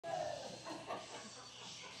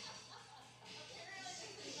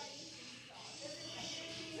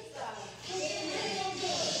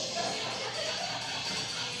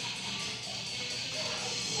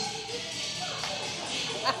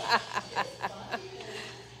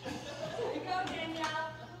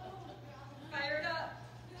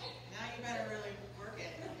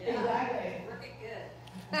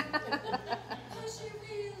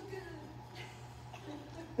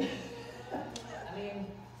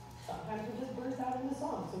sometimes it just bursts out into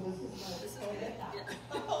song. So this is good.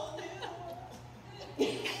 Oh, no.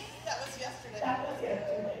 That was yesterday. That was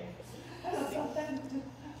yesterday. I know, sometimes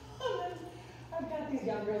I've got these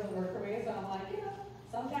young girls that work for me, so I'm like,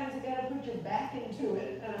 sometimes you gotta put your back into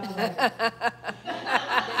it. And I'm like,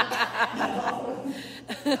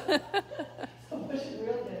 so push it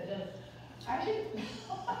real good. I should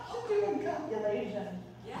do a calculation.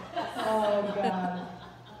 Yeah. Oh, God.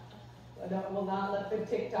 We'll not let the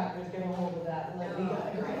TikTokers get a hold of that. We got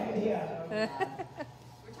a great idea.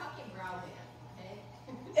 We're talking brow band,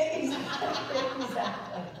 okay?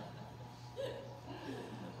 Exactly.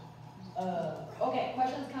 Okay,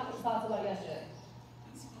 questions, comments, thoughts about yesterday?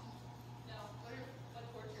 No. What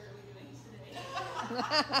torture are we doing today?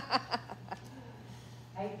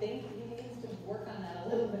 I think he needs to work on that a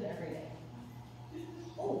little bit every day.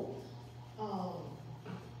 Oh,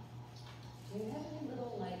 do you have any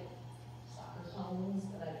little soccer cones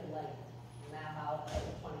that I could map out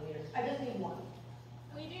 20 meters? I just need one.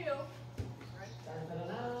 We do.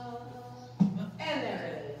 And there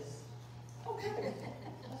it is. Okay.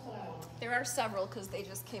 That's what I want. There are several because they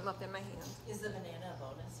just came up in my hand. Is the banana a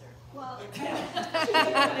bonus or? Well, Just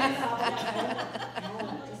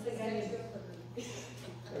think I need.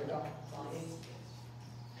 There we go.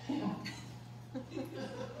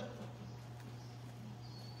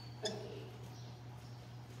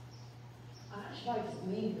 I should probably just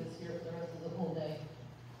leave this here for the rest of the whole day.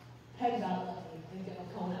 Peg's out, let me get my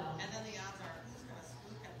cone out. And then the odds are who's going to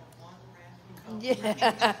spook at the one random cone. Yeah.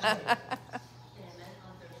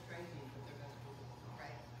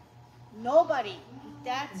 Nobody.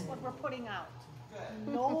 That's what we're putting out.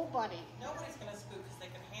 Good. Nobody. Nobody's going to spook because they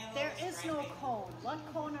can handle There the is no striping. cone. What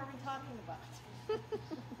cone are we talking about?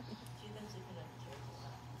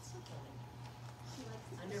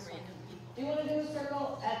 under random people. Do you want to do a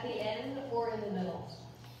circle at the end or in the middle?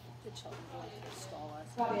 The children like to stall us.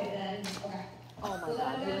 Probably at the end. Okay. Oh my So then God,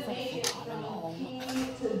 I'm he going was to make it like, from P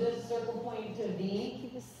to this circle point to V.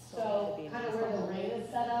 he was So kind of where the ring is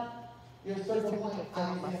set up, your circle point is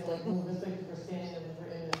always going to move this way because we're standing in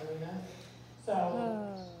the arena. So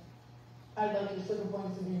I'd like your circle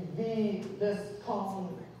point to be V, this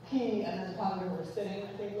cone, P, and then probably where we're sitting,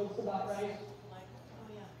 I think looks about right.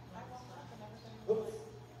 Oops.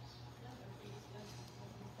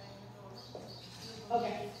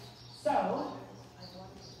 Okay, so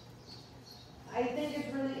I think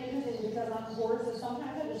it's really interesting because on horses,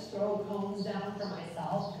 sometimes I just throw cones down for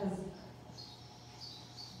myself because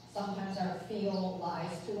sometimes our feel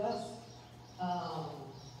lies to us.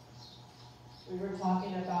 We were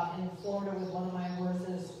talking about in Florida with one of my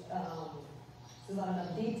horses, Susanna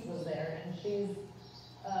Dietz was there, and she's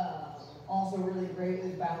also really great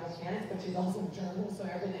with biomechanics, but she's also German, so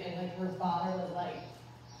everything, and her father was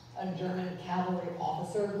a German cavalry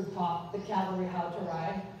officer who taught the cavalry how to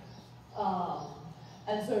ride.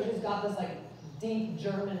 And so she's got this deep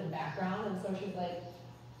German background, and so she's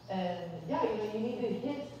you need to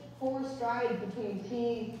hit 4 strides between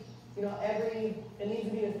P, it needs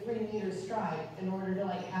to be a 3-meter stride in order to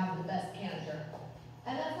have the best canter.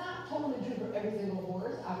 And that's not totally true for every single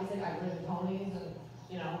horse. Obviously I've ridden ponies and,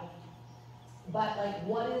 but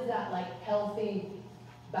what is that healthy,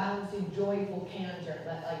 bouncy, joyful canter,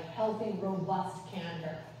 that healthy, robust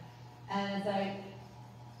canter? And it's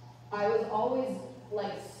I was always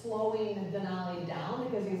slowing Denali down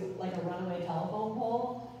because he's a runaway telephone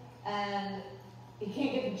pole, and he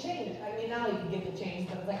can't get the change. I mean, now he can get the change,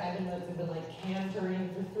 but it's I've been cantering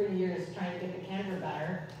for 3 years trying to get the canter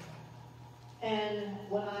better. And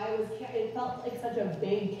when I was, it felt like such a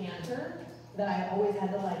big canter that I always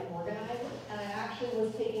had to organize it, and I actually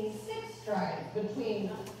was taking 6 strides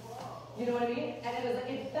between, you know what I mean? And it was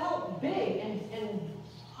it felt big and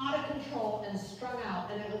out of control and strung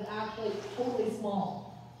out, and it was actually totally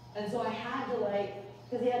small. And so I had to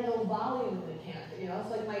because he had no volume in the canter,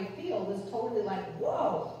 so my feel was totally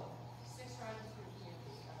whoa. 6 strides through here.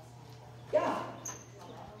 Yeah.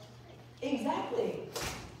 Exactly.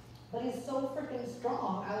 But he's so freaking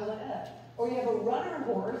strong, I was Or you have a runner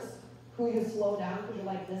horse who you slow down because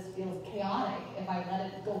you're this feels chaotic if I let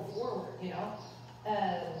it go forward,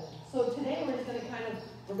 So today we're just going to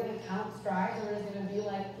we're going to count strides, and we're just going to be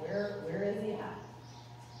where is he at?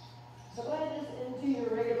 So go ahead just into your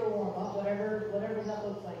regular warm-up, whatever that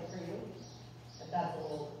looks like for you. If that's a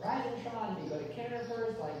little rising trot, if you go to canter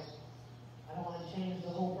first, I don't want to change the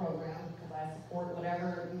whole program because I support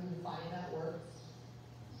whatever you find that works.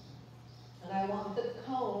 And I want the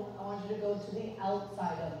cone, I want you to go to the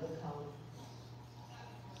outside of the cone.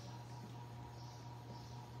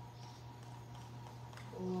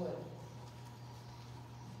 Good.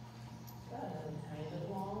 Good. A tiny bit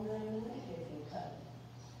longer.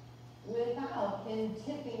 and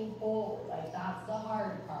tipping forward. Like that's the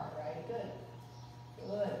hard part, right? Good.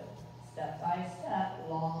 Good. Step by step,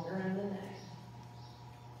 longer in the neck.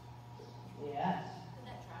 Yes. Isn't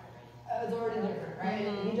that trot already? It's already different, right?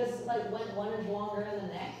 And he just like went 1 inch longer in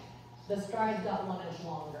the neck. The strides got 1 inch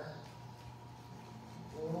longer.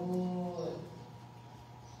 Good.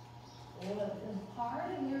 Well, as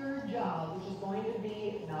part of your job, which is going to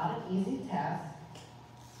be not an easy task,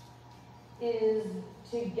 is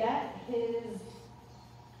to get his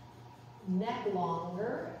neck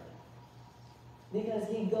longer, because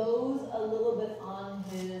he goes a little bit on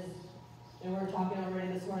his, and we were talking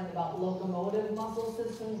already this morning about locomotive muscle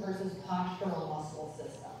system versus postural muscle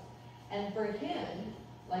system. And for him,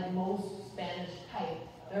 like most Spanish type,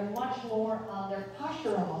 they're much more on their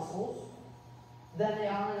postural muscles than they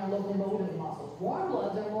are on their locomotive muscles. Warm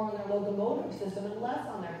bloods are more on their locomotive system and less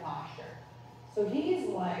on their posture. So he's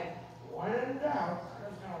like, when in doubt,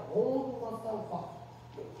 I'm just gonna hold myself up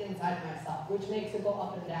inside myself, which makes it go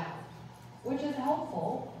up and down, which is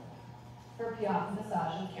helpful for piaffe,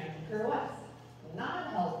 massage, and canter pirouettes.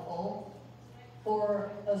 Not helpful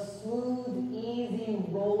for a smooth, easy,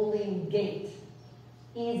 rolling gait.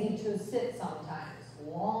 Easy to sit sometimes.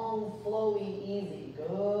 Long, flowy, easy.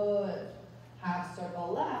 Good. Half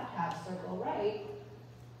circle left, half circle right.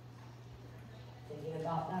 Thinking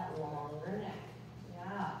about that longer neck.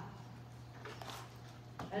 Yeah.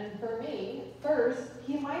 And for me, first,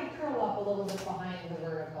 he might curl up a little bit behind the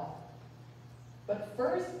vertical. But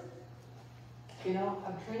first, you know,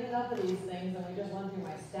 I've trained enough of these things, and we just went through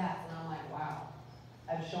my stats, and I'm like, wow.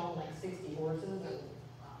 I've shown like 60 horses and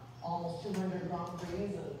almost 200 Grand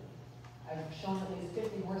Prix, and I've shown at least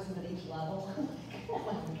 50 horses at each level. I'm like, oh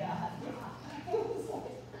my God. It was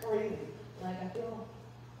like crazy. Like, I feel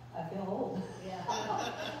old. Yeah.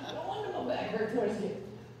 No wonder my back hurt towards you.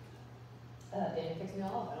 Danny picks me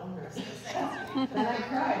all up, I don't hurt. Then I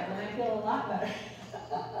cried, and then I feel a lot better.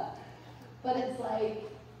 But it's like,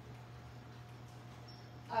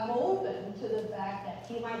 I'm open to the fact that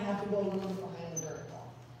he might have to go a little bit behind the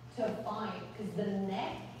vertical to find, because the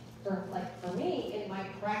neck, for me, in my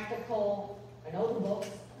practical, I know the books,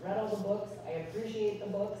 read all the books, I appreciate the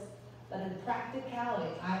books, but in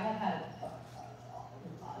practicality, I have had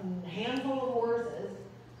a handful of horses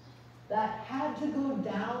that had to go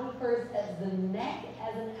down first, as the neck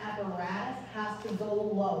as an apparatus has to go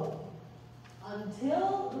low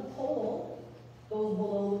until the pole goes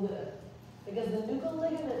below the width. Because the nuchal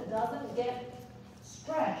ligament doesn't get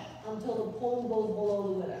stretched until the pole goes below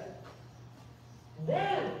the width.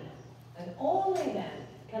 Then, and only then,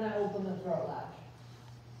 can I open the throat latch.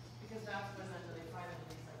 Because that's essentially finally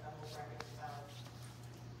like the whole bracket about.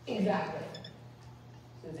 Exactly.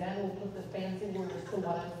 Suzanne will put the fancy words to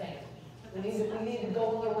what I'm saying. We need to go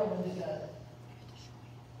on the road together.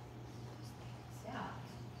 Yeah.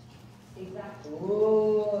 Exactly.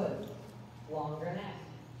 Good. Longer neck.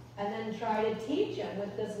 And then try to teach him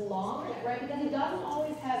with this long neck, right? Because he doesn't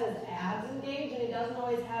always have his abs engaged, and he doesn't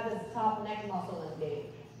always have his top neck muscle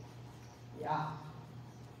engaged. Yeah.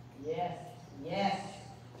 Yes. Yes.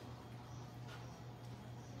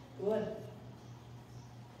 Good.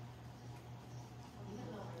 Even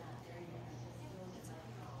though we're not there yet, I just feel it's like,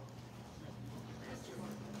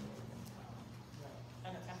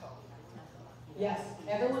 And the tempo. Yes.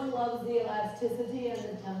 Everyone loves the elasticity and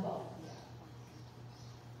the tempo.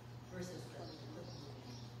 versus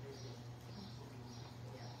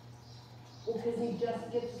Well, because he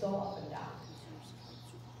just gets so up and down.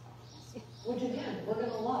 Which again, we're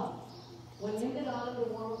gonna love. When you get on to the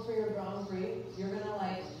warm up for your Grand Prix, you're gonna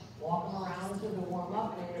like walk him around to the warm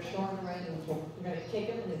up, and you're gonna shorten the range, and you're gonna kick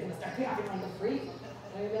him, and he's gonna start kicking like a freak,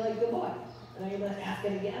 and you're gonna be like, good boy. And then you're gonna ask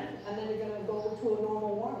it again, and then you're gonna go to a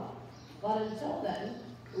normal warm up. But until then,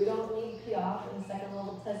 we don't need piaffe and second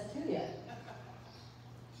level test 2 yet.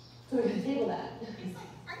 So we can table that.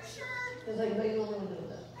 Are you sure? It's like, but you don't want to do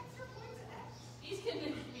this. Extra points and X. He's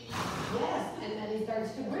convinced me. Yes, and then he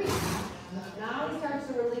starts to breathe. Now he starts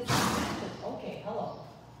to release the tension. Okay, hello.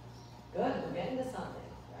 Good, we're getting to something,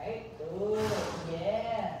 right? Good,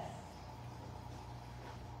 yes.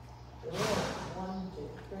 Good. 1, 2,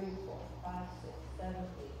 3, 4, 5, 6, 7,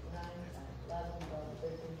 8, 9, 10, 11, 12,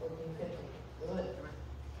 13, 14, 15. Good.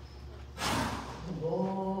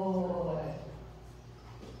 Boy.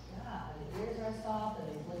 Yeah, and the ears are soft, and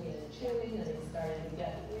he's licking and chewing, and he's starting to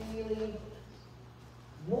get really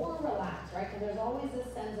more relaxed, right? Because there's always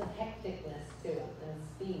this sense of hecticness to it and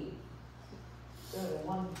speed. Good.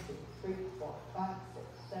 1, 2, 3, 4, 5, 6,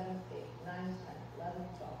 7, 8, 9, 10, 11,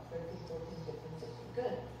 12, 13, 14, 15, 16.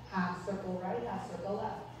 Good. Half circle right, half circle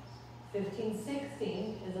left. 15,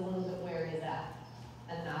 16 is a little bit where he's at.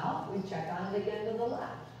 And now we check on it again to the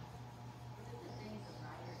left.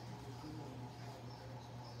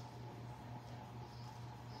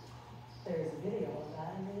 There's a video of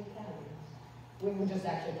that in the academy. We just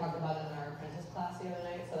actually talked about it in our apprentice class the other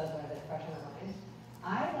night, so that's why it's fresh in my mind.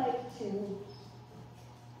 I like to,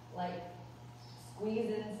 squeeze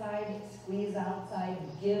inside, squeeze outside,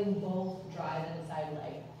 give both drive inside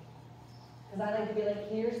leg. Because I like to be like,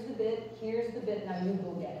 here's the bit, now you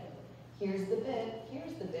go get it. Here's the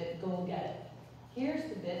bit, go get it. Here's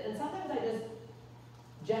the bit, and sometimes I just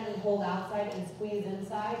gently hold outside and squeeze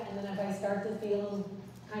inside, and then if I start to feel them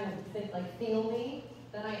kind of think, feel me,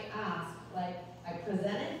 then I ask, I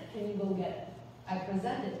present it, can you go get it? I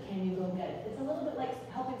present it, can you go get it? It's a little bit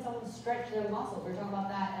like helping someone stretch their muscles. We were talking about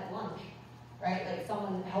that at lunch, right? Like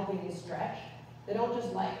someone helping you stretch. They don't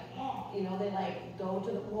just they go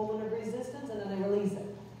to the moment of resistance and then they release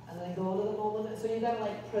it. And then they go to the moment, so you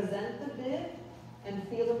gotta present the bit and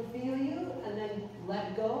feel them feel you, and then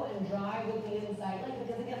let go and drive with the inside leg,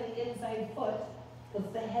 because again, the inside foot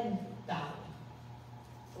puts the head down.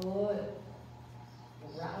 Good.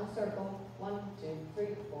 Round circle. 1, 2, 3,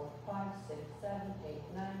 4, 5, 6, 7, 8,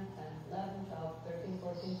 9, 10, 11, 12, 13,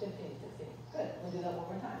 14, 15, 16. Good. We'll do that one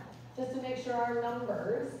more time. Just to make sure our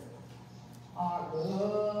numbers are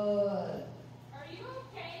good. Are you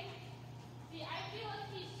okay? See, I feel like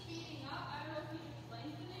he's speeding up. I don't know if you can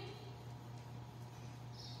explain to me.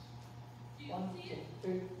 Do you 1, see 2, it?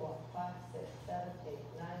 3, 4, 5, 6, 7, 8,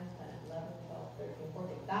 9, 10, 11, 12, 13,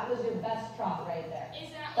 14. That was your best trot right there. Is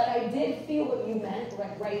that But I did feel what you meant,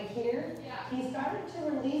 right here. Yeah. He started to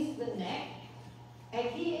release the neck, and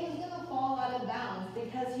he is going to fall out of bounds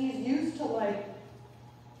because he's used to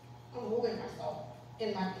I'm moving myself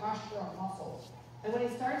in my postural muscles. And when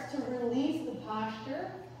he starts to release the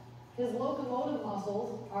posture, his locomotive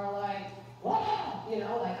muscles are wow,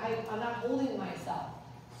 I'm not holding myself.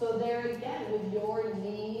 So there again, with your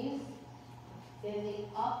knees in the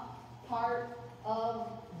up part of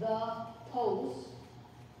the post,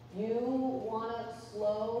 you want to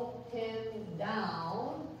slow him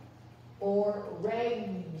down or regulate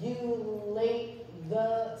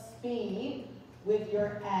the speed with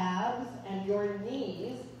your abs and your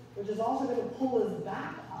knees, which is also going to pull his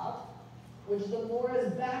back up, which the more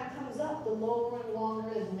his back comes up, the lower and longer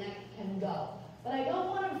his neck can go. But I don't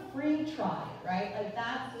want to free try, right?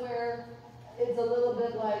 That's where it's a little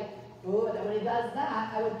bit good. And when he does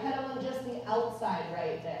that, I would pedal on just the outside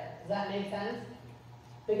right there. Does that make sense?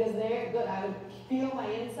 Because there, good, I would feel my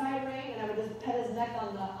inside ring, and I would just pet his neck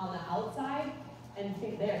on the outside, and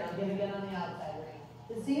feel, there, now give again on the outside ring.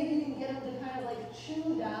 To see if you can get him to kind of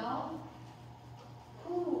chew down.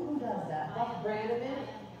 Who does that? Buck Brandon?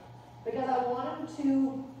 Because I want him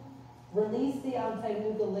to release the outside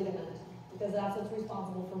nuchal ligament, because that's what's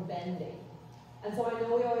responsible for bending. And so I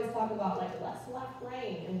know we always talk about less left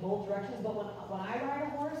rein in both directions, but when I ride a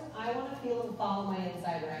horse, I want to feel him follow my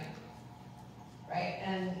inside rein. Right?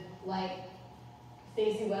 And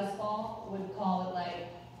Stacy Westfall would call it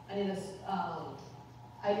I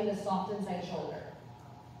need a soft inside shoulder.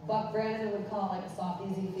 Buck Brandon would call it a soft,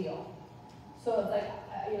 easy feel. So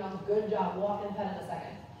it's good job, walk and pet in a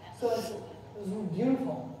second. So it's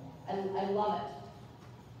beautiful. I love it.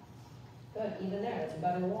 Good, even there, it's a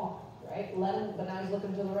better walk, right? Let him, but now he's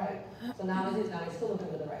looking to the right. So now he's still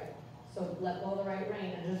looking to the right. So let go of the right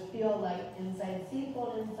rein and just feel inside seat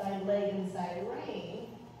bone, inside leg, inside rein.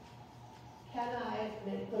 Can I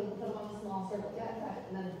put him on a small circle? Yeah, got it.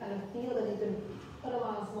 And then kind of feel that you can put him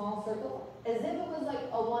on a small circle as if it was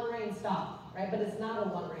a one rein stop, right? But it's not a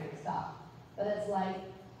one rein stop. But it's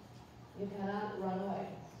you cannot run away.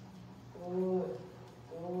 Good.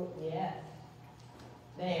 Good. Yes.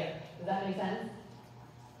 There. Does that make sense?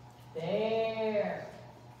 There.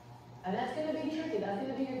 And that's going to be tricky. That's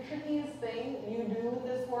going to be your trickiest thing you do with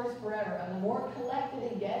this horse forever. And the more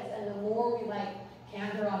collected he gets, and the more we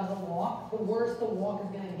canter out of the walk, the worse the walk is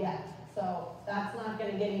going to get. So that's not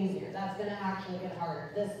going to get easier. That's going to actually get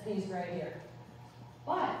harder. This piece right here.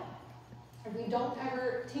 But if we don't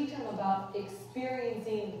ever teach him about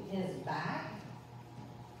experiencing his back,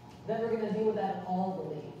 then we're going to deal with that in all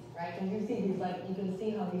the leads, right? And you see he's you can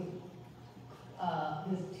see how he's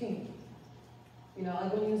his teeth.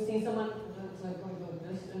 When you see someone, it's like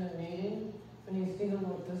this in a meeting, when you see them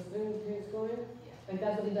this thing keeps going,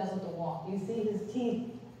 that's what he does with the walk. You see his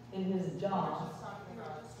teeth in his jaw.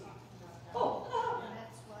 Oh! And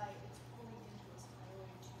that's why it's pulling into his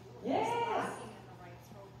thyroid too. Yes! It's locking in the right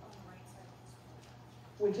throat on the right side of his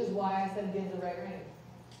throat. Which is why I said give the right rein.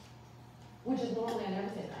 Which is normally, I never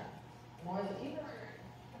say that. More than either.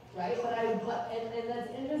 Right? And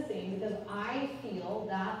that's interesting because I feel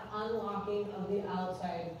that unlocking of the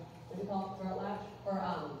outside what do you call it, throat latch,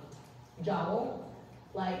 or jowl,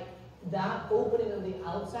 like that opening of the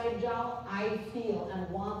outside jowl, I feel and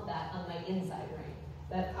want that on my inside ring.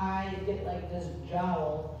 That I get like this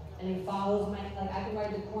jowl, and he follows my, like I can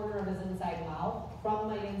ride the corner of his inside mouth, from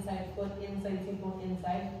my inside foot, inside sequel,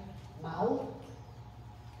 inside mouth,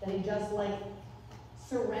 that he just like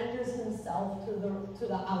surrenders himself to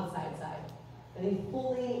the outside side. That he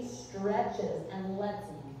fully stretches and lets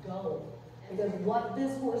go. Because what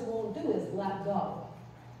this horse won't do is let go.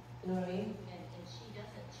 You know what I mean? And she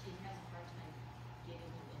doesn't, she has a hard time getting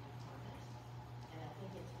to independence. And I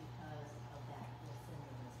think it's because of that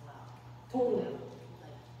syndrome as well. Totally.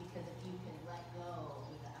 Like, because if you can let go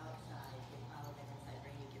with the outside and follow that inside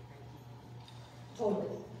ring, you get pretty easy.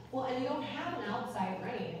 Totally. Well, and you don't have an outside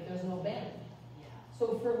rein if there's no bend. Yeah.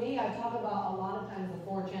 So for me, I talk about a lot of times the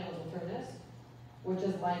 4 channels of turnness, which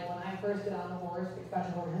is like when I first get on the horse,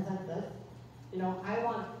 especially when it's like this, you know, I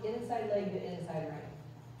want inside leg to inside rein.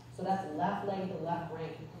 So that's left leg to left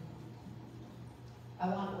rein. I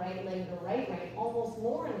want right leg to right rein, almost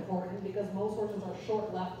more important because most horses are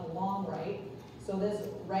short left and long right. So this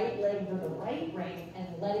right leg to the right rein and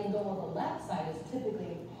letting go of the left side is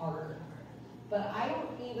typically harder. But I don't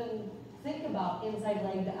even think about inside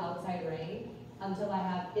leg to outside rein until I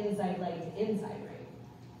have inside leg to inside rein,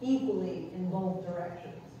 equally in both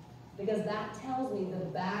directions. Because that tells me the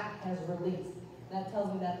back has released. That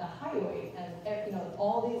tells me that the highway and, you know,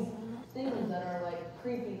 all these things that are like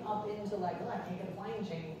creeping up into like, oh, I can't get a flying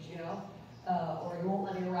change, you know, or you won't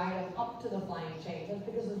let me ride up to the flying change. That's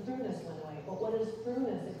because the throughness went away. But what is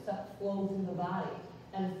throughness except flow through the body?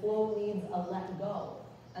 And flow needs a let go.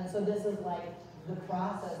 And so this is like the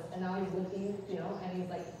process. And now he's looking, you know, and he's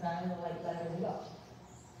like trying to like let him go.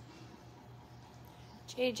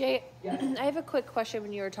 JJ, Yes. I have a quick question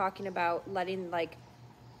when you were talking about letting, like,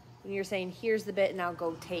 when you're saying, here's the bit, now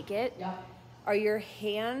go take it. Yeah. Are your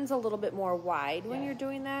hands a little bit more wide when Yes. you're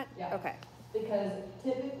doing that? Yeah. Okay. Because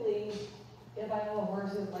typically, if I know a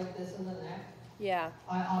horse is like this in the neck, Yeah.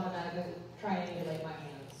 I automatically triangulate my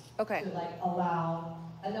hands. Okay. To like allow,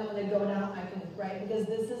 and then when they go down, I can, right, because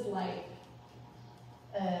this is like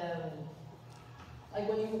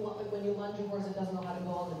when you lunge a horse that doesn't know how to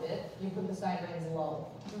go on the bit, you put the side reins low.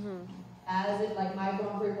 Mm-hmm. As it, like my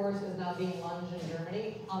Grand Prix horse is now being lunged in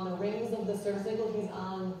Germany, on the rings of the surcingle, he's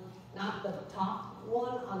on, not the top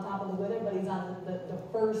one on top of the wither, but he's on the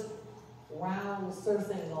first round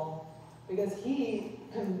surcingle, because he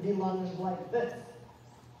can be lunged like this.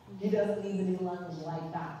 He doesn't need to be lunged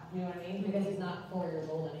like that, you know what I mean? Because he's not 4 years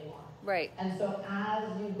old anymore. Right. And so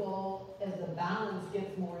as you go, as the balance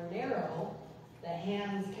gets more narrow, the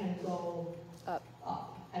hands can go Up.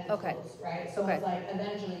 and Okay. close, right? So Okay. it's like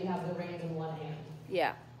eventually you have the reins in one hand,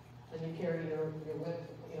 Yeah. and you carry your whip,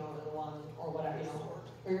 you know, in one or whatever, you know,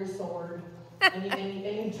 or your sword, and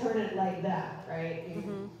you turn it like that, right?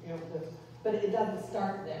 You know, but it doesn't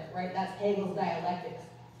start there, right? That's Hegel's dialectics.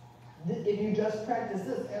 If you just practice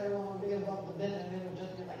this, everyone would be above the bit, and it would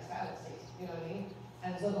just be like saddle seats, you know what I mean?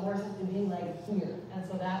 And so the horse has to be like here, and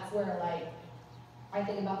so that's where like I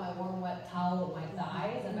think about my warm wet towel with my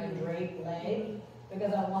thighs and my draped leg,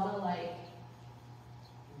 because I want to like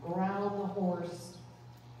ground the horse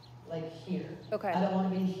like here. Okay. I don't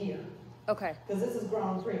want to be here, Okay. because this is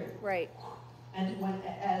Grand Prix. Right. And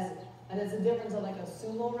and it's a difference of like a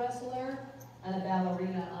sumo wrestler and a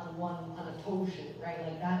ballerina on a toe shoe, right?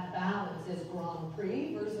 Like that balance is Grand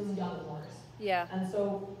Prix versus young horse. Yeah. And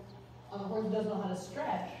so on a horse who doesn't know how to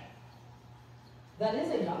stretch, that is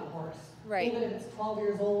a young horse. Right. Even if it's 12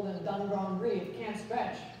 years old and done Grand Prix, it can't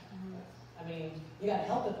stretch. I mean, you got to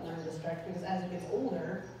help it learn to stretch, because as it gets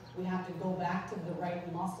older, we have to go back to the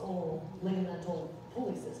right muscle ligamental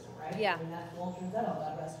pulley system, right? Yeah. I mean, that's Walter's that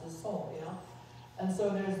that rest of the soul, you know? And so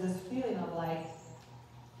there's this feeling of like,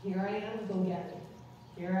 here I am, go get me.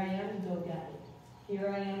 Here I am, go get me. Here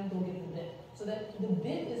I am, go get the bit. So that the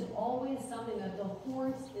bit is always something that the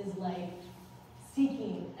horse is like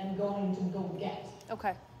seeking and going to go get.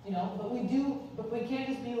 Okay. You know, but we can't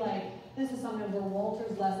just be like, this is something where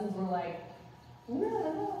Walter's lessons were like, you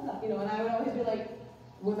know, and I would always be like,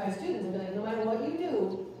 with my students, I'd be like, no matter what you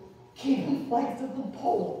do, keep them flex to the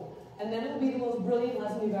pole. And then it'll be the most brilliant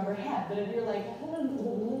lesson you've ever had. But if you're like,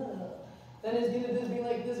 then it's going to just be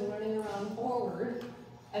like this running around forward,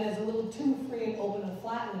 and it's a little too free and open and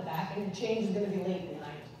flat in the back, and your change is going to be late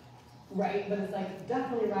behind. Right? But it's like,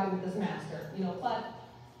 definitely ride with this master, you know, but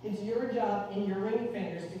it's your job in your ring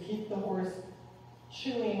fingers to keep the horse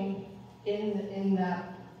chewing in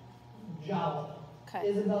that jowl. Okay.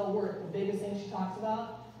 Isabel Wirt, the biggest thing she talks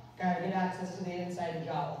about, gotta get access to the inside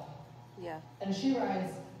jowl. Yeah. And she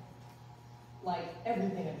rides like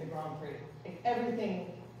everything at the Grand Prix. Like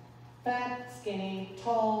everything, fat, skinny,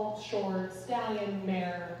 tall, short, stallion,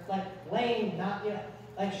 mare, like lame, not, you know,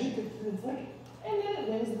 like she could, it's like, and then it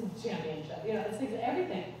wins the championship. You know, it's like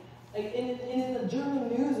everything. Like in the German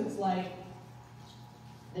news, it's like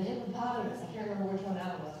the hippopotamus, I can't remember which one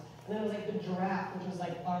that was. And then it was like the giraffe, which was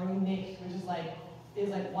like warum nicht, which is like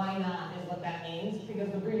why not is what that means, because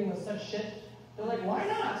the breeding was such shit. They're like, why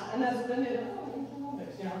not? And that's then they're like,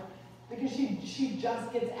 you know, because she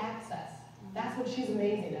just gets access. That's what she's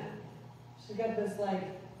amazing at. She's got this like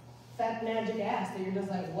fat magic ass that you're just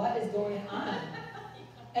like, what is going on?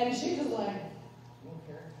 And she's just like, I don't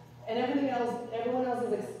care. And everyone else is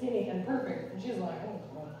like skinny and perfect. And she's like, oh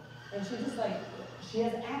God. And she's just like, she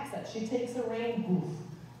has access. She takes the rein, boof.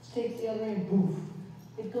 She takes the other rein, boof.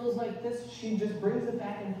 It goes like this. She just brings it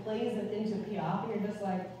back and plays it into Piaf, and you're just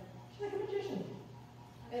like, she's like a magician.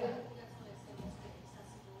 Anyway. That's what I said yesterday,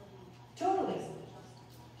 accessibility. Totally.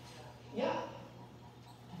 Yeah.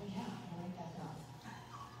 Oh yeah, I write that down.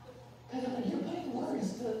 Because I'm like, you're putting words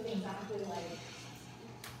to exactly like.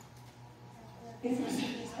 Will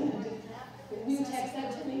you text that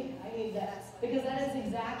to me? I need that. Because that is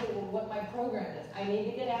exactly what my program is. I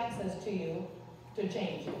need to get access to you to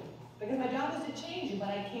change you. Because my job is to change you, but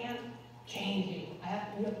I can't change you.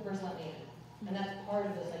 You have to first let me in. And that's part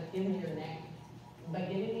of this, like giving your neck. By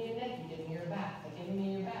giving me your neck, you give me your back. By giving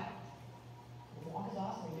me your back. The walk is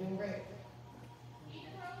awesome, you're doing great. He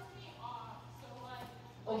throws me off, so like.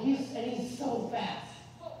 Oh, he's so fast.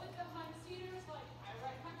 But with the hunt cedars, like I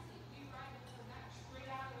ride hunt cedars, we ride with the neck straight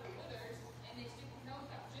out of the withers, and they stick the nose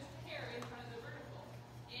out just a hair in front of the vertical.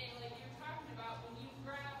 And like you're talking about, when you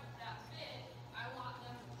grab that bit, I want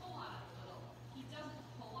them to pull on it a little. He doesn't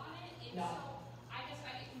pull on it, and No. so I guess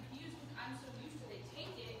I get confused because I'm so used to they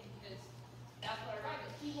take it because that's what I ride,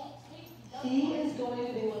 but he won't take. He is going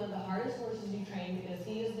to be one of the hardest horses you train because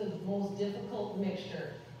he is the most difficult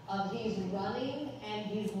mixture of he's running and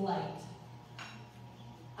he's light.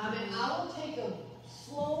 I mean, I will take a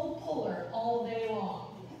slow puller all day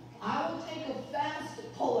long. I will take a fast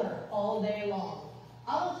puller all day long.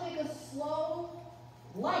 I will take a slow,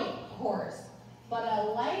 light horse. But a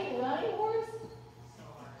light running horse?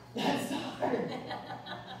 That's hard.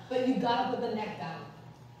 But you gotta put the neck down.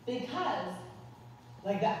 Because,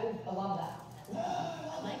 like that, ooh, I love that.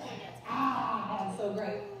 I like that. That's so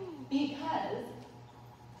great. Because,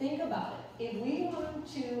 think about it. If we want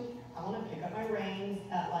to, I want to pick up my reins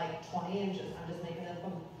at like 20 inches. I'm just making it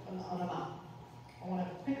on a mount. I want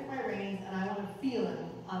to pick up my reins and I want to feel it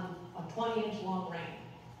on a 20-inch long rein.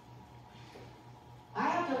 I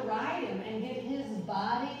have to ride him and get his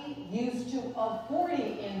body used to a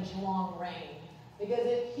 40-inch long rein.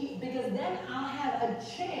 Because then I'll have a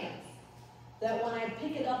chance that when I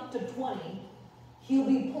pick it up to 20, he'll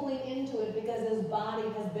be pulling into it because his body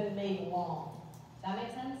has been made long. Does that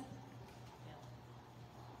make sense? Yeah.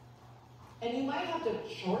 And you might have to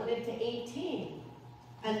shorten it to 18,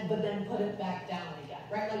 but then put it back down again,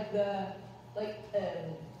 right? Like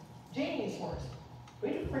Jamie's horse. We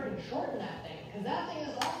need to freaking shorten that thing because that thing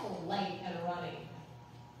is also light and running,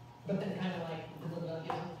 but then kind of like, you know.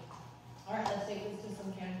 All right, let's take this to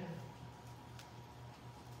some canter.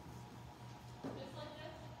 Just like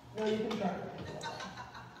this? No, you can try it.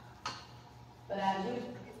 But as you,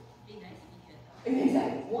 Be nice if you could, though.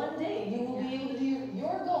 exactly, one day you will be able to do,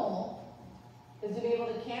 your goal is to be able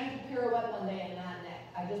to canter pirouette one day and not neck.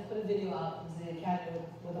 I just put a video out of the academy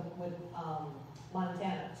with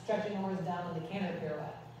Montana, stretching the horse down in the canter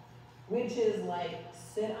pirouette, which is like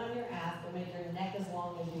sit on your ass but make your neck as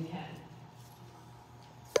long as you can.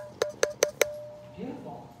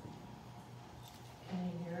 Beautiful. Can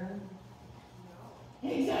you hear him? No.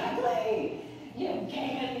 Exactly! You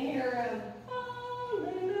can hear him.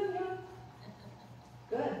 Hallelujah.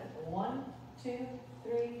 Good. 1, 2,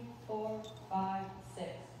 3, 4, 5, 6.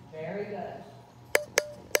 Very good.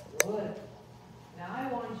 Good. Now I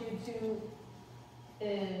want you to,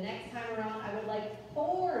 next time around, I would like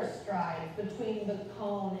 4 strides between the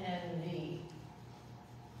cone and V.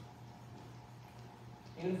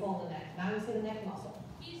 Beautiful in the neck. Now you see the neck muscle.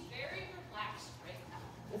 He's very relaxed right now.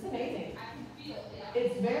 It's amazing. I feel it.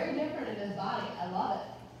 It's very different in his body. I love it.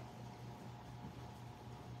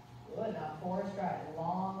 Good. Now 4 strides.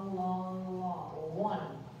 Long, long, long. 1,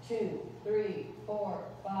 2, 3, 4,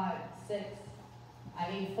 5, 6.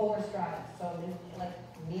 I need 4 strides. So like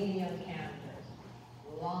medium canters.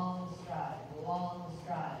 Long stride, long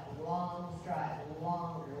stride, long stride,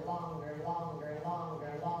 longer, longer, longer,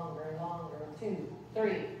 longer, longer, longer. 2,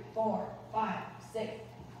 3, 4, 5, 6.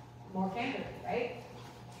 More canter, right?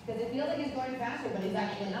 Because it feels like he's going faster, but he's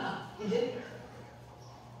actually not. He didn't.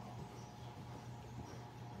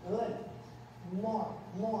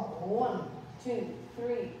 more. 1, 2,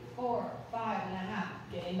 3, 4, 5.5.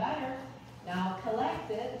 Getting better. Now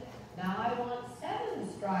collect it. Now I want 7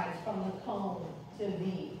 strides from the cone to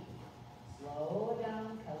V. Slow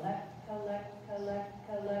down. Collect, collect, collect,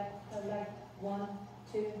 collect, collect. 1,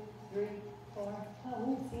 2, 3, 4.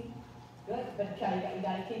 Oh, see. Good. But you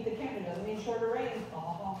got to keep the camera. Doesn't mean shorter range.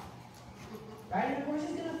 Right? And of course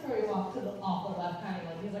he's going to throw you off the left kind of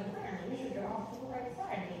like, he's like, man, you should get off to the right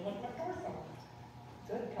side. Just look at my torso.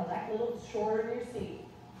 Good. Collect a little shorter in your seat.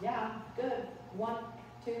 Yeah. Good. 1,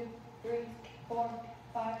 2, 3, 4,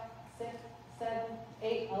 5, 6, 7,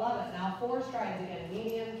 8. I love it. Now 4 strides again.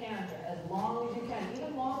 Medium canter. As long as you can.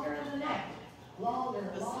 Even longer in the neck. Longer,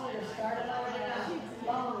 longer. Start it over now.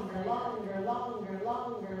 Longer, longer, longer,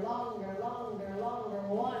 longer, longer, longer, longer.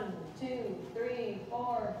 1, 2, 3,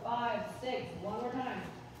 4, 5, 6. One more time.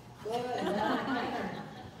 Good. Let him canter.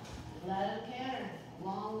 Let him canter.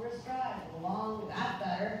 Longer stride. Long. That's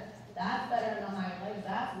better. That's better in the hind legs.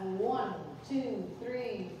 That's 1, 2,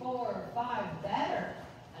 3, 4, 5. Better.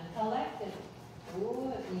 And collect it.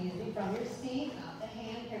 Good. Easy from your seat, not the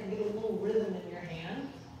hand. Here, get a little rhythm in your hand.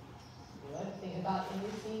 Good. Think about in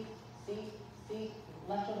your seat, seat, seat.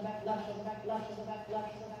 Left shoulder back, left shoulder back, left shoulder back,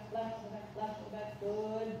 left shoulder back, left shoulder back, left shoulder back.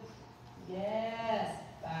 Good. Yes.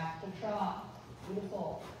 Back to trot.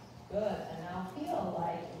 Beautiful. Good. And now feel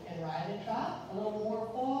like you can ride and trot a little more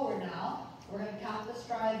forward now. We're going to count the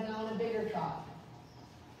strides now in a bigger trot.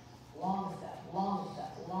 Long step, long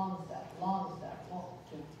step, long step, long step. 1,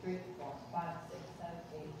 2, 3, 4, 5, 6, 7,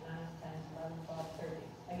 8, 9, 10, 11, 12,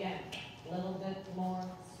 13. Again, a little bit more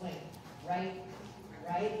swing. Right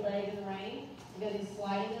leg in the rein. You're going to be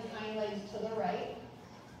sliding the hind legs to the right.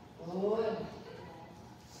 Good.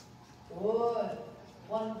 Good.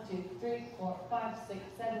 1, 2, 3, 4, 5, 6,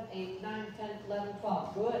 7, 8, 9, 10, 11,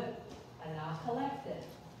 12. Good. And now collect it.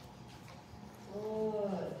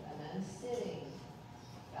 Good. And then sitting.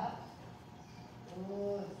 Yep.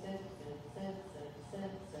 Good. Sit, sit, sit, sit,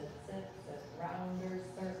 sit, sit, sit, sit. Rounder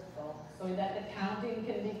circle. So that the counting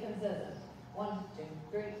can be consistent. 1, 2,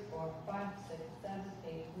 3, 4, 5, 6, 7,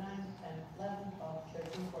 8, 9, 10, 11, 12,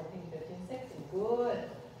 13, 14, 15, 16. Good.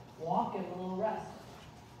 Walk in a little rest.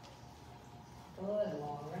 Good.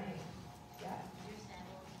 Long range. Yeah.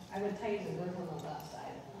 I would tighten the grip on the left side.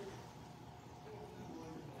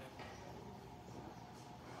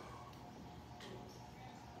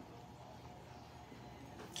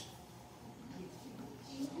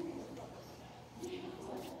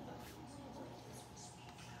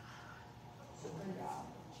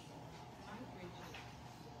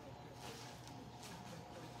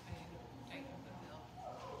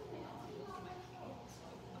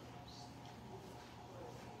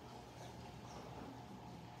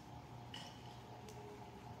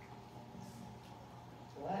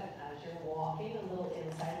 As you're walking, a little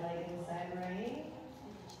inside leg, inside rein.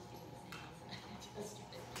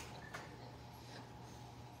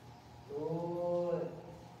 Good.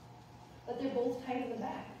 But they're both tight in the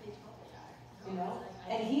back. You know?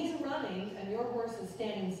 And he's running, and your horse is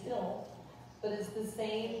standing still, but it's the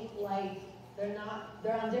same, like, they're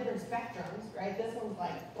on different spectrums, right? This one's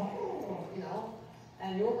like, you know,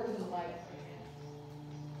 and your horse is like,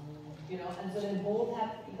 you know, and so they both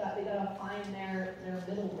have, they gotta find their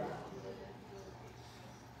middle ground.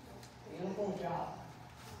 Beautiful job.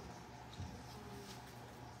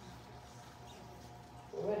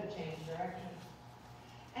 Good, change direction.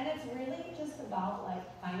 And it's really just about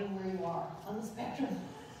like finding where you are on the spectrum.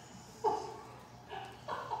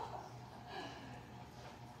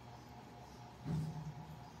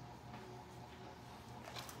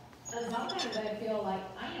 And sometimes I feel like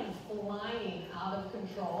I am flying out of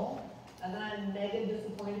control, and then I'm mega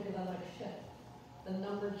disappointed because I'm like, shit, the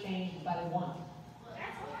number changed by 1.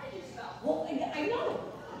 That's what I just felt. Well, I know.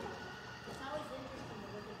 It's always interesting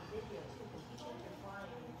to look at the video too, because you think you're flying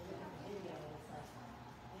and you look at the video and it's like,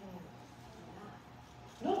 you're not.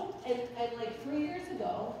 No, and like 3 years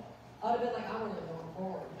ago, I would have been like, I'm really going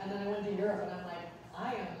forward. And then I went to Europe and I'm like,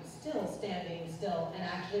 I am still standing still and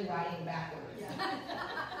actually riding backwards.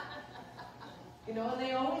 You know, and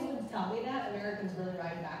they always would tell me that Americans really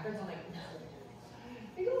ride backwards. I'm like, no,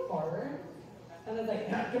 you go forward. And it's like,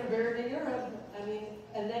 not compared to Europe. I mean,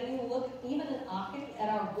 and then you look, even in Aachen, at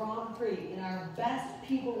our Grand Prix, in our best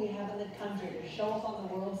people we have in the country to show us on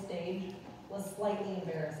the world stage was slightly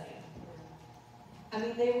embarrassing. I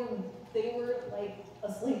mean, they were like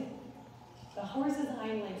asleep. The horse's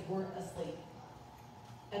hind legs weren't asleep.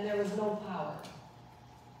 And there was no power.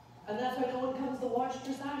 And that's why no one comes to watch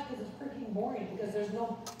dressage, because it's freaking boring, because it's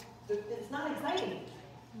not exciting.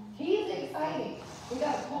 He's exciting. We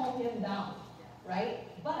gotta calm him down. right?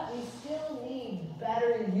 But we still need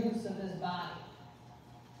better use of his body.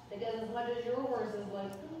 Because as much as your horse is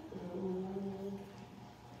like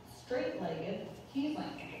straight-legged, he's like,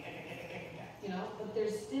 you know, but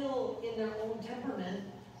they're still in their own temperament,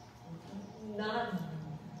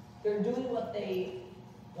 they're doing what they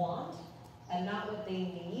want and not what they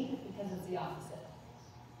need, because it's the opposite.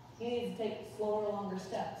 He needs to take slower, longer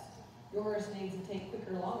steps. Your horse needs to take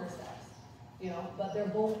quicker, longer steps, you know, but they're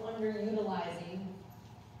both underutilizing.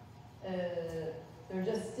 They're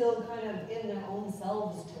just still kind of in their own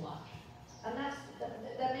selves too much. And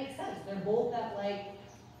that makes sense. They're both at like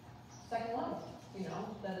second level, you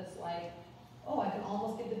know, that it's like, oh, I can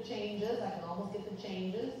almost get the changes.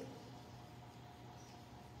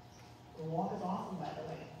 The walk is awesome, by the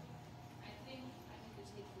way. I think I need to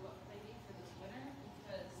take you up maybe for this winter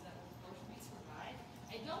because that was forced me to ride.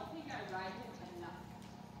 I don't think I ride him enough.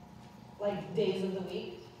 Like days of the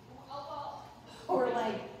week, Well, or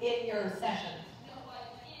like in your session. no,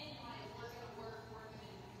 like in my we're gonna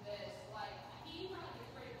do this. Like he probably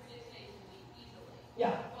gets ready for 6 days a week easily.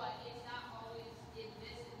 Yeah, But it's not always in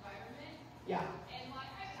this environment. yeah, And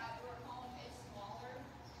like I have an outdoor home, it's smaller,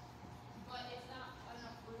 but it's not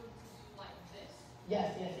enough room to do like this.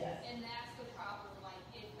 yes. And that's the problem, like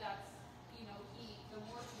if that's, you know, the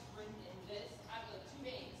more he's ridden in this, I've like 2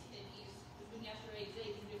 days and he's been after 8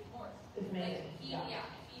 days he's doing more. It's amazing. Like Yeah,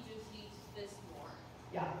 he just needs this more.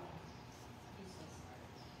 yeah. He's so smart.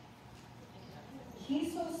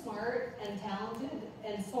 He's so smart and talented,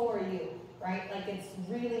 and so are you, right? Like it's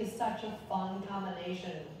really such a fun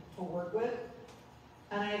combination to work with.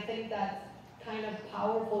 And I think that's kind of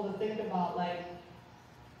powerful to think about, like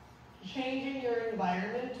changing your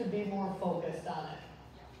environment to be more focused on it.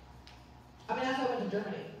 I mean, that's why I went to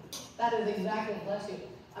Germany. That is exactly, bless you.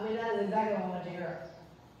 I mean, that is exactly why I went to Europe.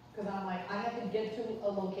 Because I'm like, I have to get to a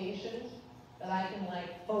location that I can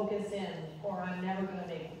like focus in, or I'm never gonna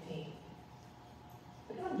make the team.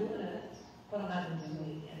 Because I'm doing it, but I'm not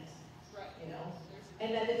doing it, Right. you know?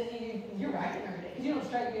 And then you're riding every day. Because you don't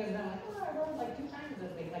strike me as, I'm like, oh, I rode like 2 times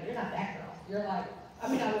this week. Like, you're not that girl. You're like, I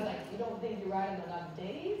mean, I was like, you don't think you're riding enough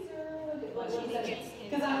days, or what?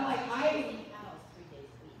 Because I'm like, House 3 days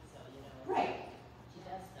a week, so you know. right. She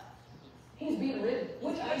does stuff. He's being ridden,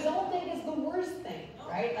 which I don't think is the worst thing,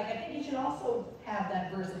 right? Like, I think you should also have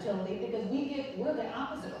that versatility, because we're the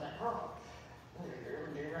opposite of that. Oh,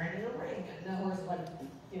 you're riding a ring, and the horse, like,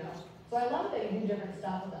 you know. So I love that you do different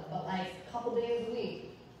stuff with them, but like a couple days a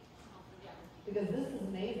week, because this is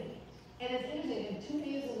amazing. And it's interesting, if 2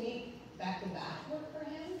 days a week back to back work for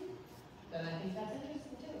him, then I think that's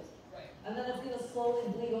interesting too. Right. And then it's gonna slowly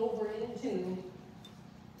bleed over into,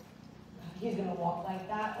 he's gonna walk like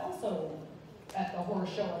that also at the horse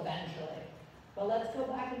show eventually. But let's go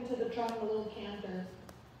back into the trunk, a little canter.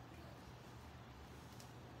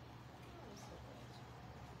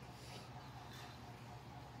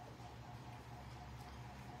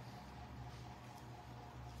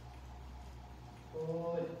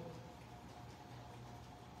 Good.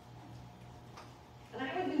 And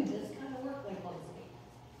I would do this kind of work like once a week,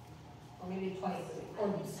 or maybe twice a week.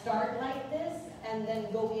 Or start like this, and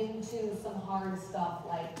then go into some hard stuff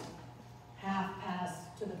like half pass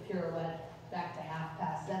to the pirouette, back to half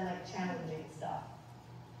pass, then like challenging stuff.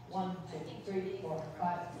 1, 2, 3, 4,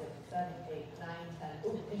 5, 6, 7, 8, 9, 10.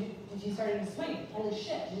 Ooh, did you start to swing? Holy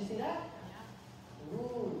shit, did you see that?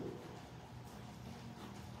 Ooh.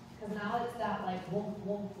 Because now it's got like whoomp,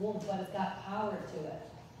 whoomp, whoomp, but it's got power to it.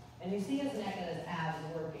 And you see his neck and his abs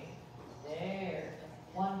working. There.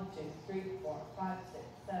 1, 2, 3, 4, 5, 6,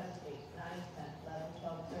 7, 8, 9, 10, 11,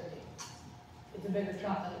 12, 13. It's a bigger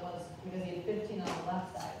trot than it was because he had 15 on the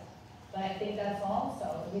left side. But I think that's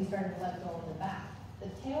also, he started to let go in the back. The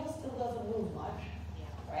tail still doesn't move much,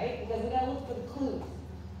 right? Because we gotta look for the clues.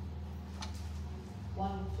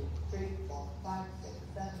 1, 2, 3, 4, 5, 6,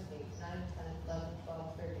 7, 8, 9, 10, 11,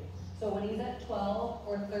 12, 13. So when he's at 12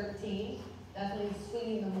 or 13, that's when he's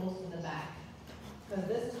swinging the most in the back. Because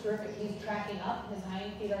this is terrific. He's tracking up, his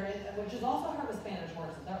hind feet are in, which is also hard with Spanish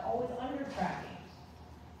horses. They're always under tracking.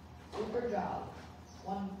 Super job.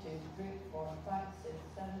 1, 2, 3, 4, 5, 6,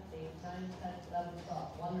 7, 8, 9, 10, 11,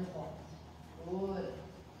 12. Wonderful. Good.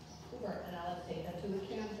 Super. And now let's take that to the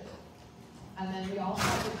canter. And then we also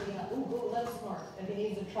have to bring up, ooh, let him snort. If he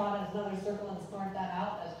needs to trot in another circle and snort that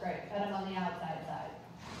out, that's great. Pet him on the outside side.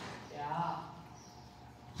 Yeah.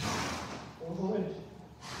 Good.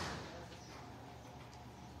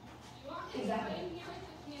 You want me to Exactly. put in here with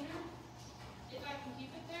the canter? If I can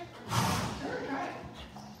keep it there? Sure, try it.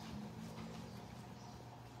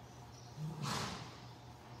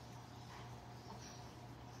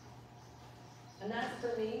 And that's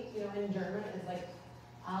for me, you know, in German, it's like,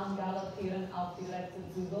 Galoppieren auf die rechte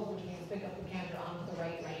Zügel, which means pick up the canter on the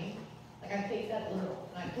right rein. Like I take that literal,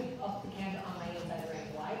 and I pick up the canter on my inside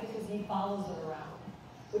rein. Why? Because he follows it around.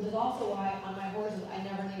 Which is also why on my horses I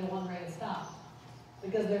never need a one rein stop.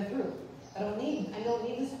 Because they're through. I don't need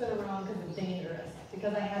to spin around because it's dangerous.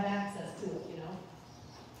 Because I have access to it, you know?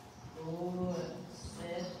 Good.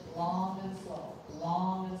 Sit long and slow.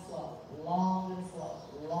 Long and slow. Long and slow.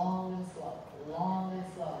 Long and slow. Long and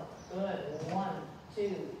slow. Good. 1,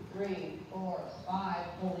 2, 3, 4, 5.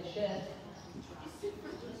 Holy shit.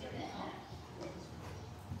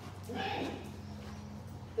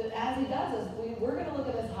 As he does this, we're going to look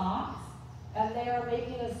at his hocks, and they are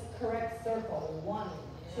making a correct circle. 1,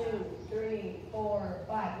 2, 3, 4,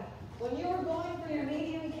 5. When you were going for your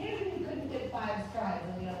medium canter, you couldn't get 5 strides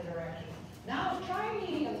in the other direction. Now try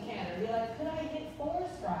medium canter. Be like, could I get 4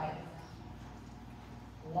 strides?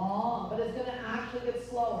 Long, but it's going to actually get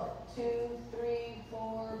slower. 2, 3,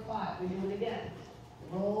 4, 5. We do it again.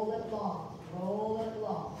 Roll it long. Roll it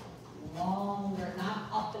long. Longer, not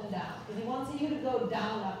up and down. Because he wants you to go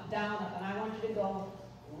down, up, and I want you to go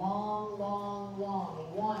long, long,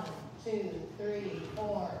 long. 1, 2, 3,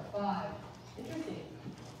 4, 5. Interesting.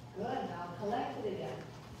 Good. Now collect it again.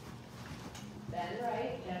 Bend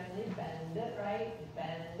right, gently. Bend it right.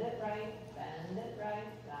 Bend it right. Bend it right.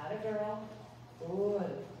 Got it, girl.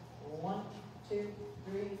 Good. 1, 2,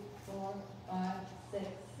 3, 4, 5, 6,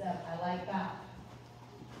 7. I like that.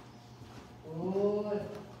 Good.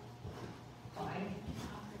 Fine.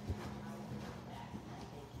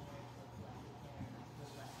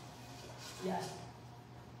 Yes.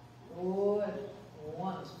 Good.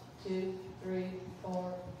 1, 2, 3,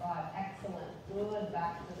 4, 5. Excellent. Good.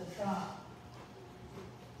 Back to the trot.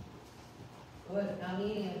 Good. Now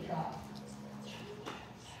medium trot.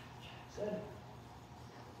 Good.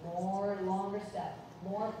 More longer step.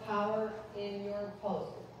 More power in your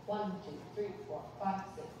post. 1, 2, 3, 4, 5,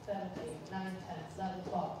 6, 7, 8, 9, 10, 11,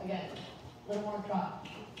 12. Again. A little more trot.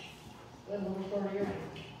 Good. A little shorter your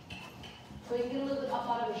range. So you can get a little bit up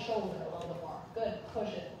out of his shoulder a little bit more. Good. Push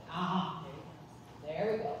it. Aha.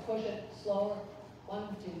 There we go. Push it. Slower.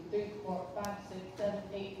 1, 2, 3, 4, 5, 6, 7,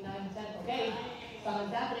 8, 9, 10. Okay.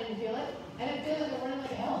 Something's happening. You feel it? And it feels like you're running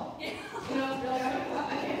like hell. You know, you're like,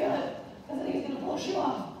 I can't feel it. Because then he's going to push you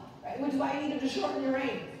off. Right? Which is why you need to shorten your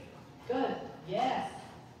reins. Good. Yes.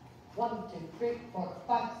 1, 2, 3, 4,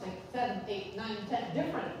 5, 6, 7, 8, 9, 10.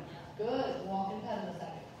 Different. Good. Walk and pet in a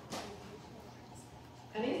second.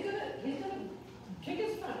 And he's gonna kick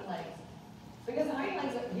his front legs. Because the hind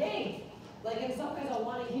legs are, yay! Like in some ways I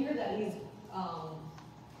want to hear that he's,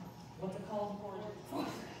 what's it called?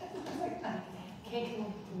 Like,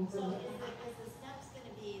 kicking. So is the steps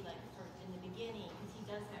gonna be like for in the beginning, because he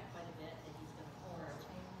does have quite a bit that he's gonna pour,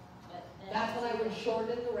 but then. That's when I would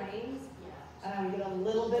shorten the reins, Yeah. and I would get a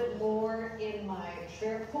little bit more in my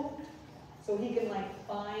Schwerpunkt, so he can like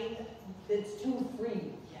find it's too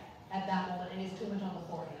free at that moment, and he's too much on the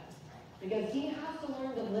forehand. Because he has to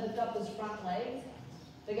learn to lift up his front legs,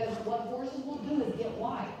 because what horses will do is get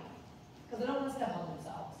wide, because they don't want to step on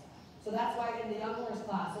themselves. So that's why in the young horse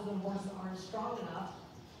classes, when horses aren't strong enough,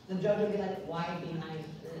 the judge will be like, wide behind,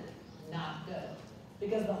 not good.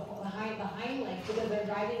 Because the hind legs, because they're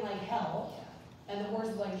driving like hell, and the horse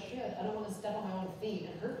is like, shit, I don't want to step on my own feet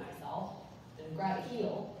and hurt myself, and grab a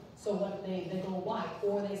heel. So what they go wide,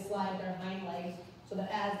 or they slide their hind legs, so that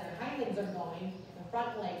as their hind legs are going, the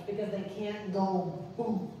front legs, because they can't go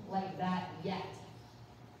boom like that yet.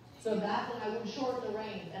 So that's when I would shorten the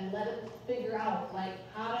reins and let him figure out like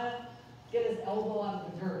how to get his elbow out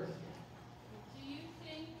of the girth. Do you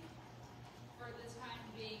think, for the time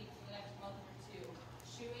being, for the next month or two,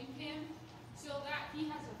 shoeing him so that he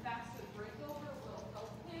has a faster breakover will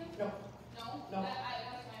help him? No. No? No. That's my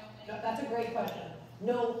own thing. No, that's a great question.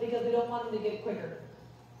 No, because we don't want him to get quicker.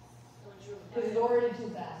 So would you Because he's apply, already too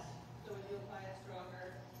fast. so would you apply a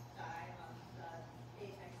stronger dive on the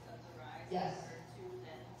apex of the rise? Yes. In order to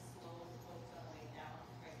then slow the folks on the way down,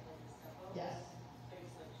 right below the step up? Yes. So you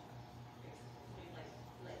switch, basically,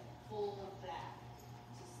 like pull back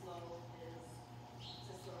to slow his,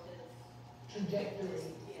 Trajectory.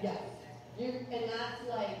 yeah. Yes. And that's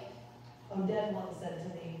like, Odette once said to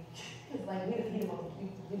me, because like we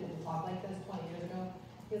didn't talk like this 20 years ago.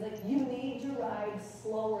 He was like, you need to ride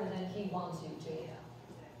slower than he wants you to.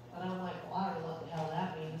 And I'm like, well, I don't know what the hell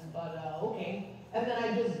that means, but okay. And then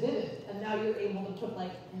I just did it. And now you're able to put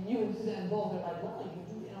like, you and Suzanne both are like, well, you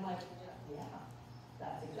do. And I'm like, yeah,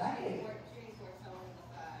 that's exactly it. Trees were towing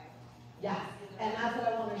the thigh. Yeah, and that's what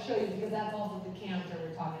I want to show you because that's also the canter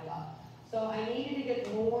we're talking about. So I need you to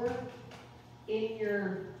get more in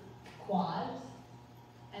your quads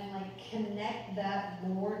connect that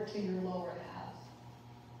more to your lower abs.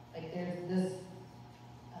 Like there's this,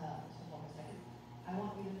 so hold on a second. I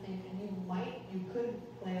want you to think, and you could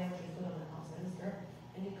play on your foot on the outside of the stirrup,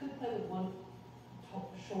 and you could play with one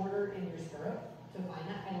shorter in your stirrup to find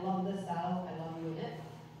that. I love this saddle, I love you in it,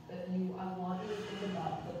 but I want you to think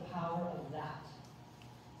about the power of that.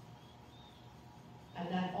 And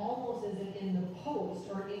that almost isn't in the post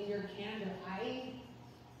or in your canter. I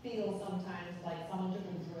feel sometimes like someone took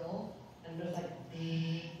a drill and just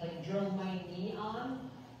like drilled my knee on,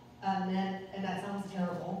 and that sounds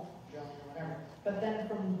terrible, drilling or whatever. But then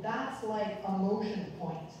that's like a motion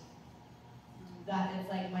point. That it's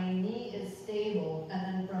like my knee is stable, and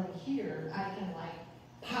then from here I can like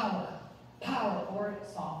power, or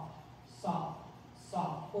soft,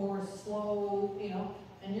 or slow,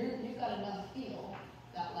 and you've got enough feel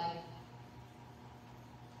that like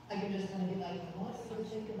I can just kind of be like, I want you to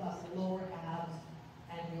think about your lower abs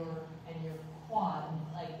and your quad,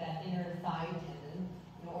 like that inner thigh tendon,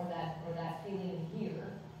 or that feeling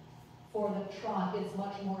here. For the trot, it's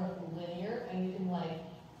much more linear, and you can like,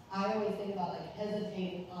 I always think about like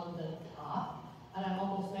hesitating on the top, and I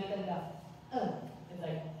almost make it like it's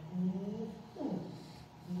like,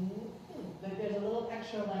 like there's a little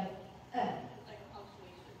extra like, Like a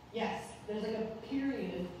punctuation. yes, there's like a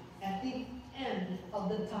period at the end of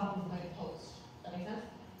the top of my post. Does that make sense?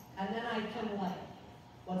 And then I kind of like,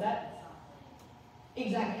 what's that?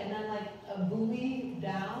 Exactly, and then like a buoy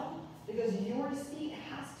down, because your seat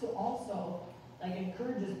has to also like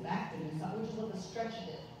encourage us back to do something, which is what the stretch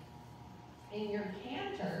did. In your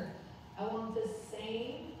canter, I want the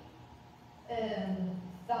same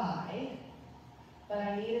thigh, but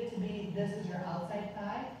I need it to be, this is your outside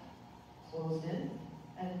thigh, closed in,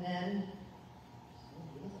 and then,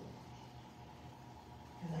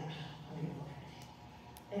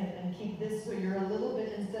 and keep this so you're a little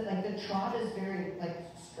bit, instead, like the trot is very like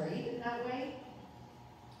straight in that way,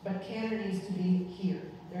 but canter needs to be here.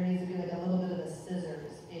 There needs to be like a little bit of the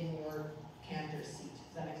scissors in your canter seat.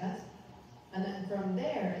 Does that make sense? And then from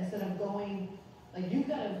there, instead of going, like you've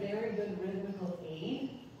got a very good rhythmical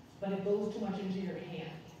aid, but it goes too much into your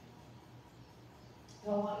hand.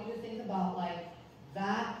 So I want you to think about like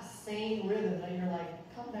that same rhythm that you're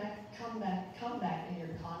like, come back, come back, come back in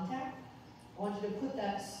your contact. I want you to put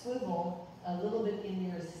that swivel a little bit in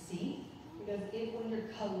your seat, because when you're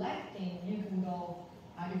collecting, you can go,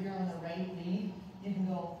 if you're on the right lead, you can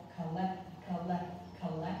go collect, collect,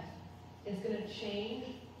 collect. It's going to change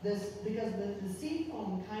this, because the seat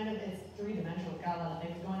foam kind of, it's three-dimensional, it's got a lot of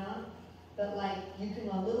things going on, but like you can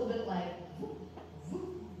a little bit like whoop,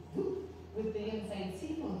 whoop, whoop, with the inside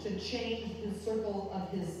seat foam to change the circle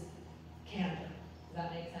of his canter. Does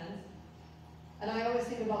that make sense? And I always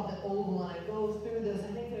think about the oval, and it goes through this.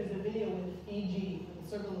 I think there's a video with Fiji, with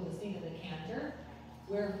the circle of the seat of the canter,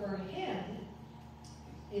 where for him,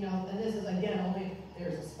 and this is again only,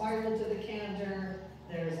 there's a spiral to the canter,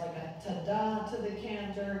 there's like a ta-da to the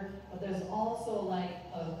canter, but there's also like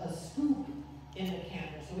a scoop in the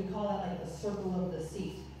canter. So we call that like the circle of the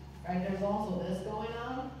seat, right? There's also this going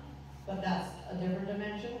on, but that's a different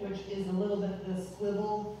dimension, which is a little bit the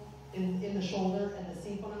swivel in the shoulder and the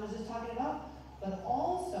seat one I was just talking about. But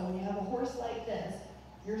also, when you have a horse like this,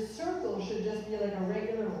 your circle should just be like a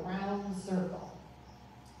regular round circle.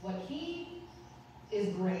 What he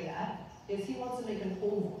is great at is he wants to make an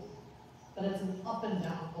oval, but it's an up and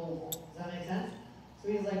down oval. Does that make sense? So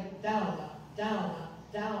he's like down, up, down,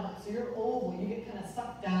 up, down, up. So your oval, you get kind of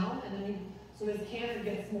sucked down, and then so his canter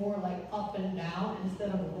gets more like up and down instead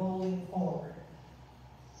of rolling forward.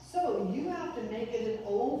 So you have to make it an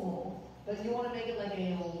oval, but you want to make it like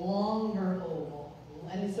a longer oval.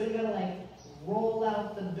 And so you gotta like roll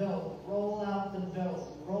out the dough, roll out the dough,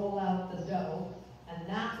 roll out the dough. And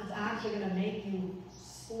that's what's actually gonna make you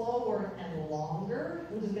slower and longer,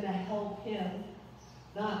 which is gonna help him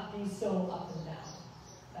not be so up and down.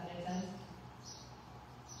 Does that make sense?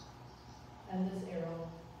 And this arrow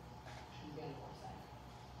should be on one side.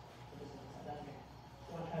 This one side, that's okay.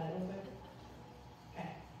 You wanna try that real quick? Okay.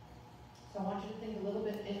 So I want you to think a little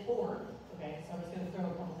bit, okay, so I'm just going to throw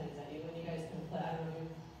a couple things at you, and you guys can play. I don't know if you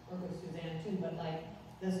work with Suzanne too, but like,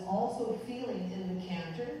 there's also feeling in the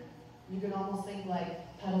canter. You can almost think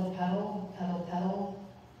like pedal, pedal, pedal, pedal,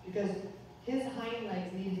 because his hind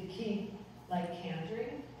legs need to keep like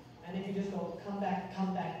cantering, and if you just go come back,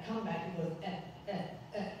 come back, come back, he goes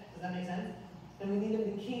Does that make sense? And we need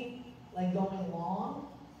him to keep like going long,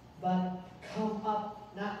 but come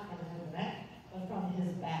up, not from his neck, but from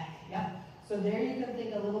his back. Yep. So there you can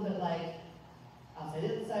think a little bit like outside,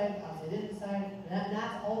 inside, and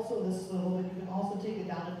that's also the swivel, but you can also take it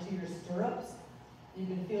down into your stirrups You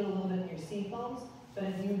can feel it a little bit in your seat bones, but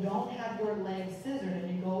if you don't have your legs scissored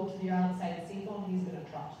and you go to the outside seat bone, he's gonna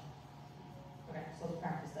trot. Okay, so let's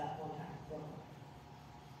practice that one time. Real quick.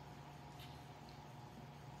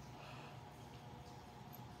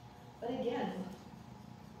 But again,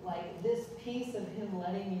 like this piece of him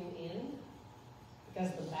letting you in,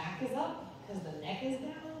 because the back is up, because the neck is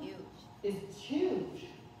down, Huge. is huge.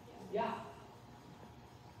 Yeah.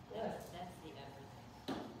 Yeah. That's the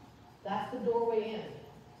everything. That's the doorway in.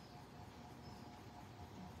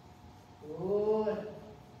 Good. And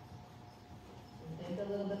think a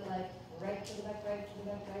little bit like right to the back, right to the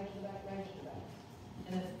back, right to the back, right to the back.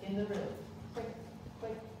 And it's in the room. Quick,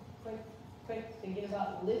 quick, quick, quick. Thinking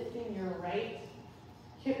about lifting your right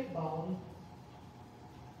hip bone.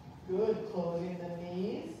 Good. Closing the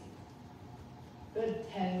knees. Good.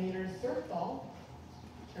 10-meter circle.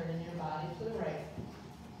 Turning your body to the right.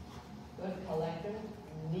 Good. Collecting.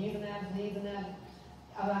 Knees and abs, knees and abs.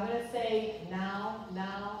 I'm going to say now,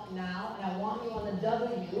 now, now, and I want you on the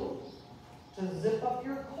W to zip up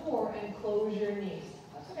your core and close your knees.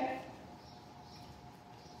 That's okay.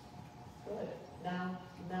 Good. Now,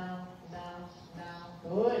 now, now, now.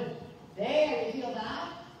 Good. There, you feel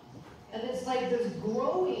that? And it's like this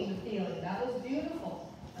growing feeling. That was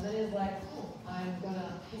beautiful. And then he's like,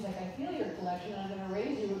 he's like, I feel your collection, and I'm going to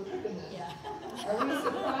raise you with crookedness. Yeah. Are we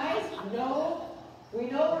surprised? No. We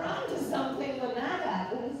know we're onto something when that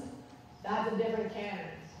happens. That's a different canter.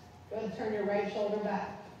 Go ahead and turn your right shoulder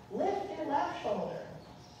back. Lift your left shoulder.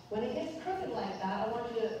 When it gets crooked like that, I want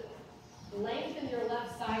you to lengthen your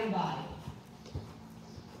left side body.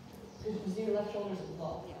 Because you see your left shoulder's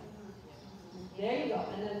low. There you go.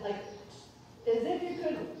 And then like, as if you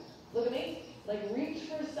could, look at me, like reach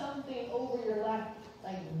for something over your left,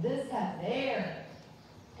 like this head, there.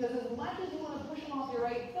 Because as much as you want to push them off your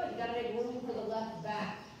right foot, you got to make room for the left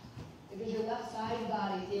back. Because your left side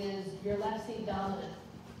body is your left seat dominant.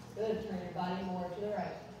 Good. Turn your body more to the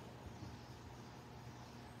right.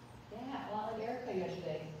 Yeah, a lot like Erica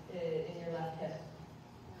yesterday in your left hip.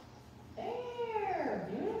 There.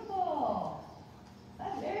 Beautiful.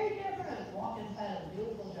 That's very different. Walk and pedal.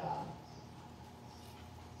 Beautiful job.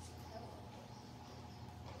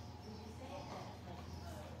 Would you say that like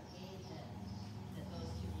game that those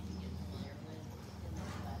two need to get familiar with in the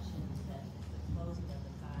collection that is the closing of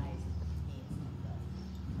the thighs means the above the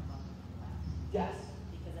left? Yes.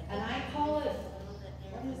 Because I And think I call it, a little bit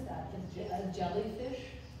there. what is that? A jellyfish?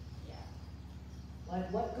 Yeah.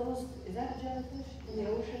 Like what goes, is that a jellyfish in the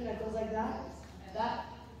ocean that goes like that? That,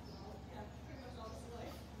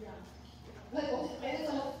 like, oh, it's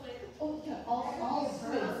a, oh, yeah, all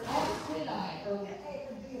squid eye, or, It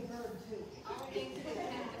could be a bird too.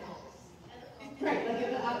 right, like if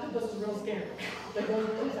the octopus is real scared, that goes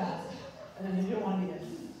really fast, and then you don't want to be it.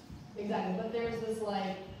 Exactly, but there's this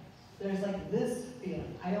like, there's like this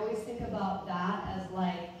feeling. I always think about that as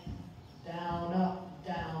like down, up,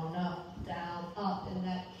 down, up, down, up in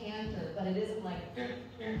that canter, but it isn't like,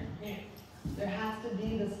 there has to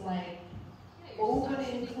be this like, open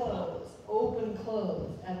and close,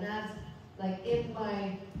 and that's like in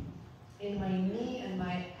my knee and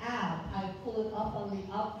my ab, I pull it up on the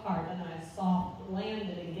up part and I soft land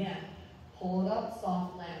it again. Pull it up,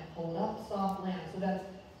 soft land, pull it up, soft land, so that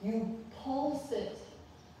you pulse it.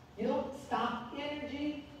 You don't stop the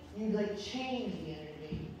energy, you like change the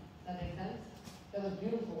energy. Does that make sense? That was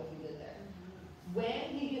beautiful what you did there.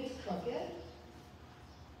 When he gets crooked,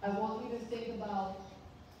 I want you to think about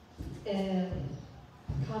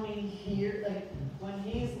coming here, like when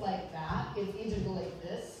he's like that, it's easy to go like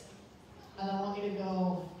this, and I want you to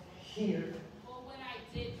go here. Well, when I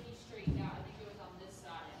did, he straightened out. I think it was on this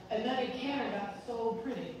side. And then it kind of got so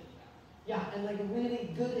pretty. Yeah, and like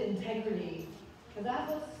really good integrity. Because that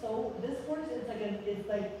was so, this horse, it's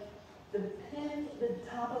like the pin, the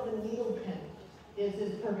top of the needle pin is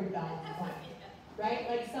his perfect balance point. Right?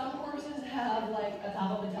 Like some horses have like a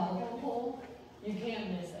top of a telephone pole. You can't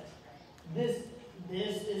miss it. This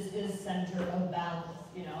is his center of balance,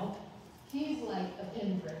 you know? He's like a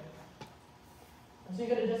pinprick. And so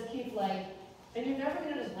you're gonna just keep like, and you're never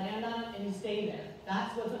gonna just land on it and you stay there.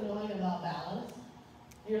 That's what's annoying about balance.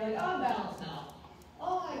 You're like, oh, I'm balanced now.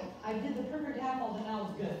 Oh, I did the perfect half hold and now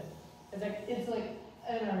it's good. It's like,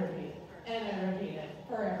 and I repeat it, and I repeat it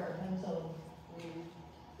forever until we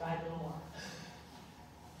ride no more.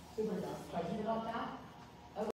 Super dumb. Questions about that?